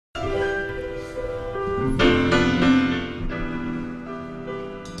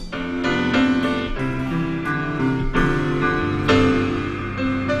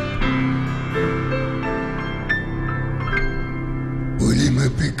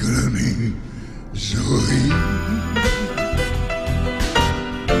μικρή ζωή.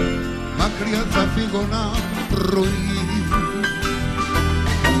 Μακριά θα φύγω ένα πρωί,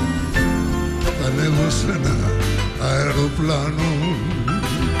 θα ανέβω σε ένα αεροπλάνο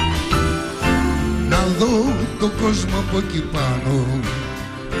να δω το κόσμο από εκεί πάνω.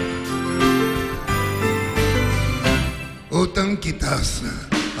 Όταν κοιτάς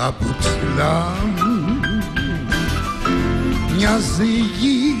από ψηλά μοιάζει η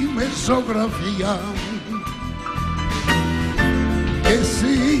γη με ζωγραφιά και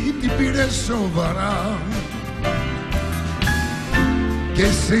εσύ την πήρες σοβαρά, και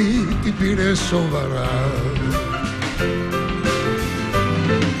εσύ την πήρες σοβαρά.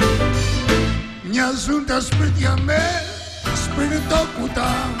 Μοιάζουν τα σπίτια με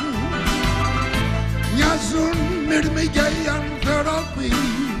σπιρτόκουτα, μοιάζουν μυρμήγκια οι άνθρωποι.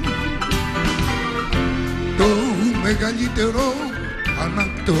 Το μεγαλύτερο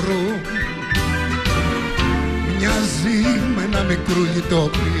ανακτορό μοιάζει με ένα μικρούλι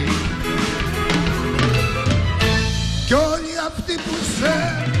τόπι. Κι όλοι αυτοί που σε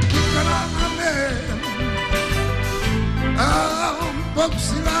κράνανε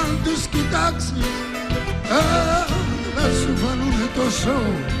απόψε να τους κοιτάξεις, να σου φανούνε τόσο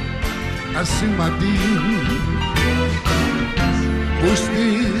ασήμαντοι που στη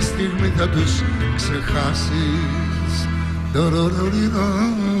στιγμή θα τους ξεχάσεις.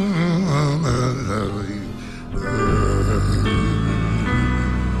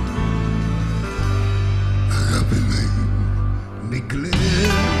 Αγάπη μου, μη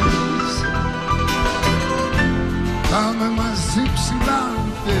κλαις, πάμε μαζί ψηλά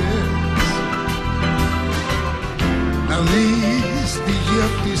θες, να δεις τη γη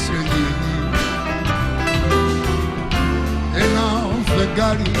απ' τη σελήνη. Ένα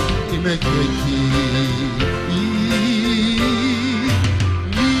φεγγάρι είμαι και εκεί.